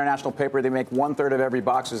this is International Paper. They make 1/3 of every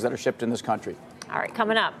boxes that are shipped in this country. All right,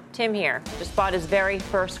 coming up, Tim here just bought his very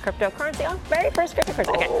first cryptocurrency. Very first cryptocurrency.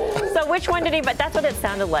 Okay, so which one did he buy? That's what it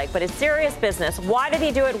sounded like, but it's serious business. Why did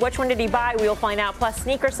he do it? Which one did he buy? We'll find out. Plus,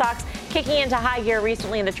 sneaker socks kicking into high gear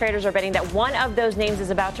recently, and the traders are betting that one of those names is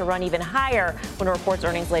about to run even higher when it reports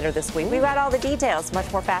earnings later this week. We've got all the details,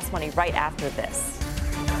 much more Fast Money right after this.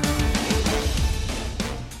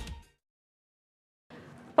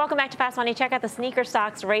 Welcome back to Fast Money. Check out the sneaker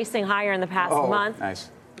stocks racing higher in the past month.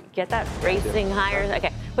 Nice. Get that racing higher.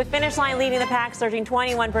 Okay. With Finish Line leading the pack, surging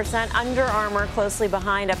 21%. Under Armour closely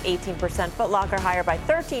behind, up 18%. Foot Locker higher by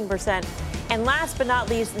 13%. And last but not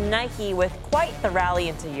least, Nike with quite the rally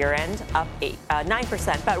into year end, up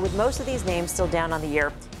 9%. But with most of these names still down on the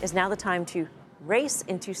year, is now the time to race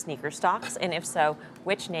into sneaker stocks? And if so,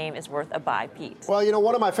 which name is worth a buy, Pete? Well, you know,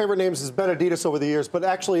 one of my favorite names is Adidas over the years. But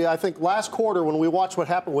actually, I think last quarter when we watched what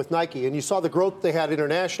happened with Nike and you saw the growth they had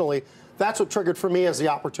internationally, that's what triggered for me as the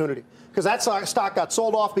opportunity. Because that stock got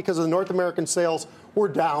sold off because of the North American sales were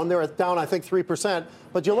down. They're down, I think, 3%.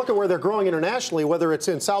 But you look at where they're growing internationally, whether it's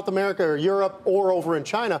in South America or Europe or over in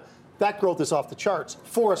China, that growth is off the charts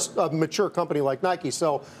for a mature company like Nike.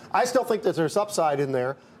 So I still think that there's upside in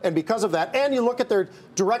there. And because of that, and you look at their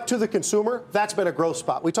direct to the consumer, that's been a growth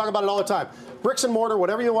spot. We talk about it all the time. Bricks and mortar,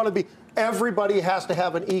 whatever you want to be, everybody has to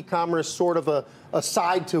have an e-commerce sort of a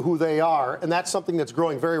side to who they are. And that's something that's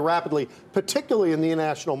growing very rapidly, particularly in the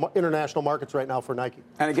international markets right now for Nike.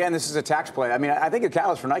 And again, this is a tax play. I mean, I think the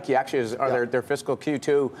catalyst for Nike actually are their fiscal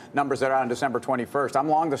Q2 numbers that are out on December 21st. I'm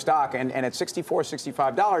long the stock, and at $64,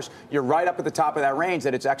 $65, you're right up at the top of that range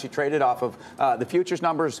that it's actually traded off of. The futures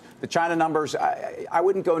numbers, the China numbers, I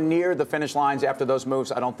wouldn't go near the finish lines after those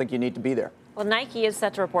moves. I don't think you need to be there. Well, Nike is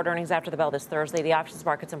set to report earnings after the bell this Thursday. The options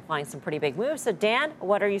market's implying some pretty big moves. So, Dan,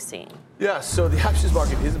 what are you seeing? Yeah, so the options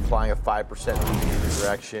market is implying a 5% move in the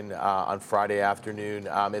direction on Friday afternoon.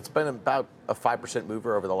 It's been about a 5%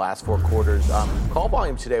 mover over the last 4 quarters. Call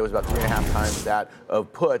volume today was about 3.5 times that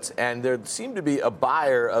of puts, and there seemed to be a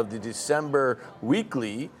buyer of the December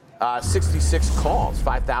weekly 66 calls,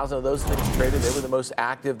 5,000 of those things traded. They were the most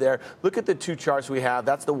active there. Look at the 2 charts we have.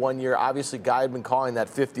 That's the 1 year. Obviously, Guy had been calling that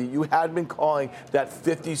 50. You had been calling that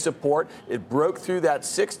 50 support. It broke through that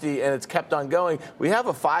 60, and it's kept on going. We have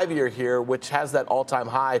a 5-year here, which has that all-time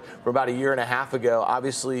high from about a year and a half ago.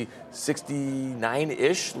 Obviously,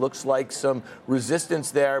 69-ish looks like some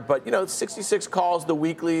resistance there. But, 66 calls, the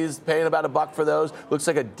weeklies, paying about $1 for those. Looks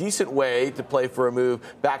like a decent way to play for a move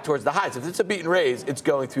back towards the highs. If it's a beat and raise, it's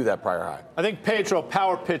going through that prior high. I think Pedro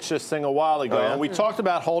power pitched this thing a while ago. And we talked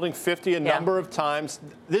about holding 50 a number of times.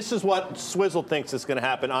 This is what Swizzle thinks is going to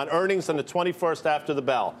happen on earnings on the 21st after the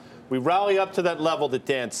bell. We rally up to that level that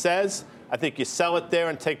Dan says. I think you sell it there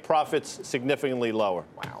and take profits significantly lower.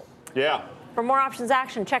 Wow. Yeah. For more options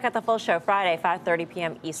action, check out the full show Friday, 5:30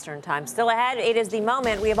 p.m. Eastern Time. Still ahead, it is the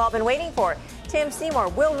moment we have all been waiting for. Tim Seymour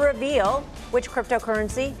will reveal which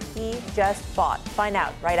cryptocurrency he just bought. Find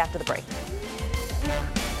out right after the break.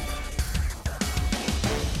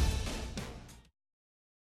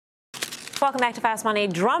 Welcome back to Fast Money.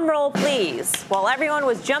 Drum roll, please. While everyone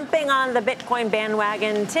was jumping on the Bitcoin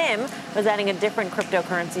bandwagon, Tim was adding a different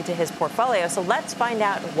cryptocurrency to his portfolio. So let's find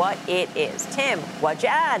out what it is. Tim, what'd you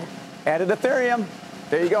add? Added Ethereum.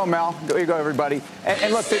 There you go, Mel. There you go, everybody.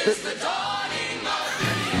 And look.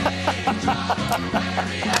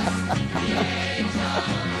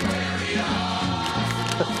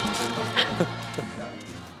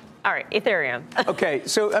 All right, Ethereum. Okay,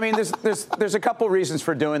 so I mean, there's a couple reasons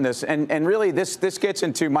for doing this, and really this gets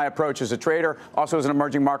into my approach as a trader, also as an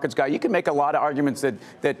emerging markets guy. You can make a lot of arguments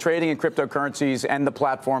that trading in cryptocurrencies and the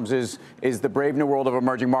platforms is the brave new world of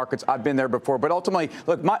emerging markets. I've been there before, but ultimately,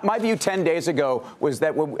 look, my view 10 days ago was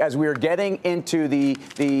that as we were getting into the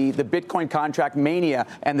Bitcoin contract mania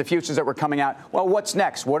and the futures that were coming out, well, what's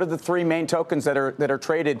next? What are the 3 main tokens that are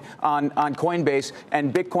traded on Coinbase?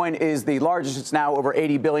 And Bitcoin is the largest. It's now over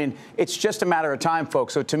 80 billion. It's just a matter of time,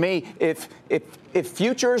 folks. So to me, if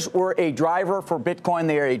futures were a driver for Bitcoin,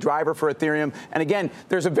 they are a driver for Ethereum. And again,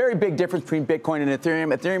 there's a very big difference between Bitcoin and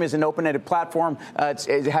Ethereum. Ethereum is an open-ended platform.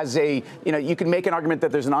 It has you can make an argument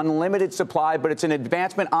that there's an unlimited supply, but it's an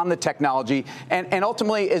advancement on the technology. And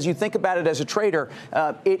ultimately, as you think about it as a trader,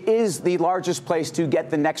 it is the largest place to get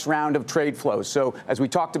the next round of trade flows. So as we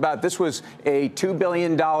talked about, this was a $2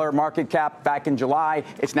 billion market cap back in July.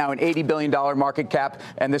 It's now an $80 billion market cap,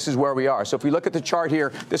 and this is where we are. So if we look at the chart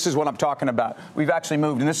here, this is what I'm talking about. We've actually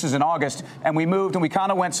moved, and this is in August, and we moved and we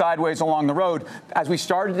kind of went sideways along the road. As we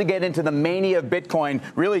started to get into the mania of Bitcoin,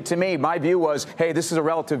 really to me, my view was, hey, this is a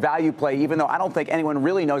relative value play, even though I don't think anyone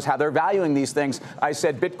really knows how they're valuing these things. I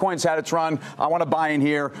said, Bitcoin's had its run. I want to buy in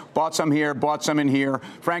here, bought some in here.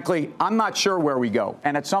 Frankly, I'm not sure where we go.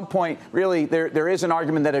 And at some point, really, there is an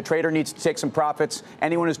argument that a trader needs to take some profits.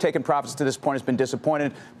 Anyone who's taken profits to this point has been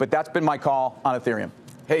disappointed, but that's been my call on Ethereum.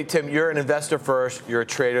 Hey, Tim, you're an investor first. You're a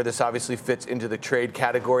trader. This obviously fits into the trade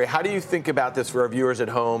category. How do you think about this for our viewers at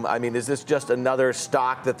home? I mean, is this just another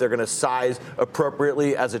stock that they're going to size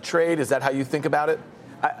appropriately as a trade? Is that how you think about it?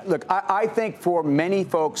 Look, I think for many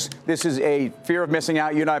folks, this is a fear of missing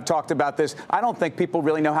out. You and I have talked about this. I don't think people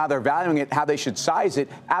really know how they're valuing it, how they should size it.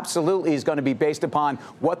 Absolutely is going to be based upon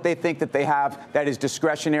what they think that they have that is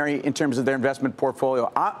discretionary in terms of their investment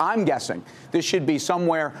portfolio. I'm guessing this should be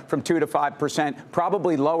somewhere from 2 to 5%,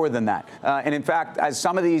 probably lower than that. And in fact, as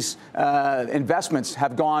some of these investments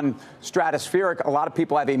have gone stratospheric, a lot of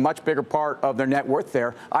people have a much bigger part of their net worth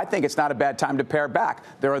there. I think it's not a bad time to pare back.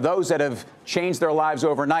 There are those that have changed their lives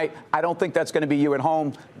overnight. I don't think that's going to be you at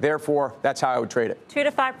home. Therefore, that's how I would trade it. 2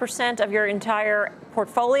 to 5% of your entire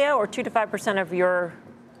portfolio, or 2 to 5% of your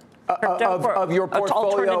of your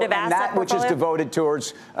portfolio, and that which is devoted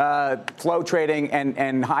towards flow trading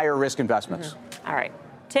and higher risk investments. Mm-hmm. All right.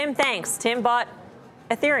 Tim, thanks. Tim bought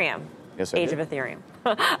Ethereum. Yes, I Age did. of Ethereum.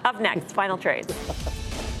 Up next, final trades.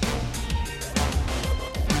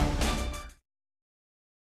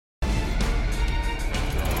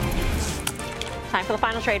 Time for the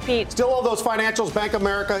final trade, Pete. Still all those financials, Bank of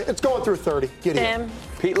America, it's going through 30. Get in.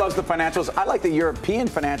 Pete loves the financials. I like the European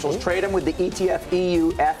financials. Trade them with the ETF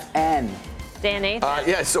EUFN. Dan Nathan.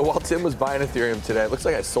 Yeah, so while Tim was buying Ethereum today, it looks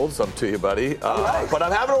like I sold some to you, buddy. But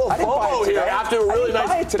I'm having a little FOMO here after a really nice. I didn't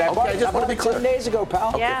buy it today. Okay, I just want to be clear. 10 days ago,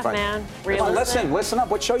 pal. Yeah, fine. man. Listen up.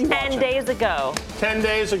 What show you 10 watching? days ago. 10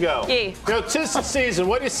 days ago. Yeah. You know, 'tis the season.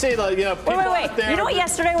 What do you see? Like, you know, people Wait. out there. You know what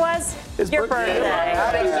yesterday was? Your birthday.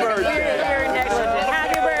 Happy birthday. You're negligent.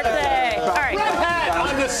 Happy birthday. All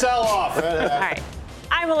right. On the sell-off. All right.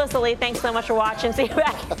 I'm Melissa Lee. Thanks so much for watching. See you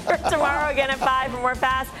back here tomorrow again at 5 for more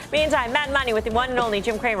Fast. Meantime, Mad Money with the one and only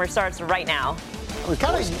Jim Cramer starts right now.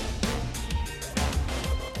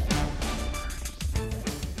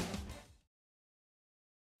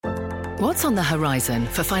 What's on the horizon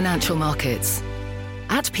for financial markets?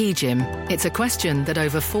 At PGIM, it's a question that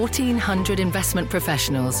over 1,400 investment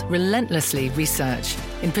professionals relentlessly research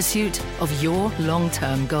in pursuit of your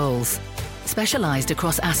long-term goals. Specialized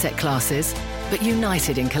across asset classes, but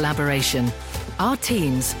united in collaboration, our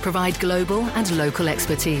teams provide global and local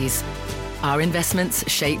expertise. Our investments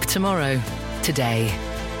shape tomorrow, today.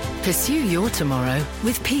 Pursue your tomorrow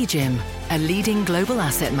with PGIM, a leading global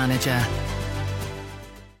asset manager.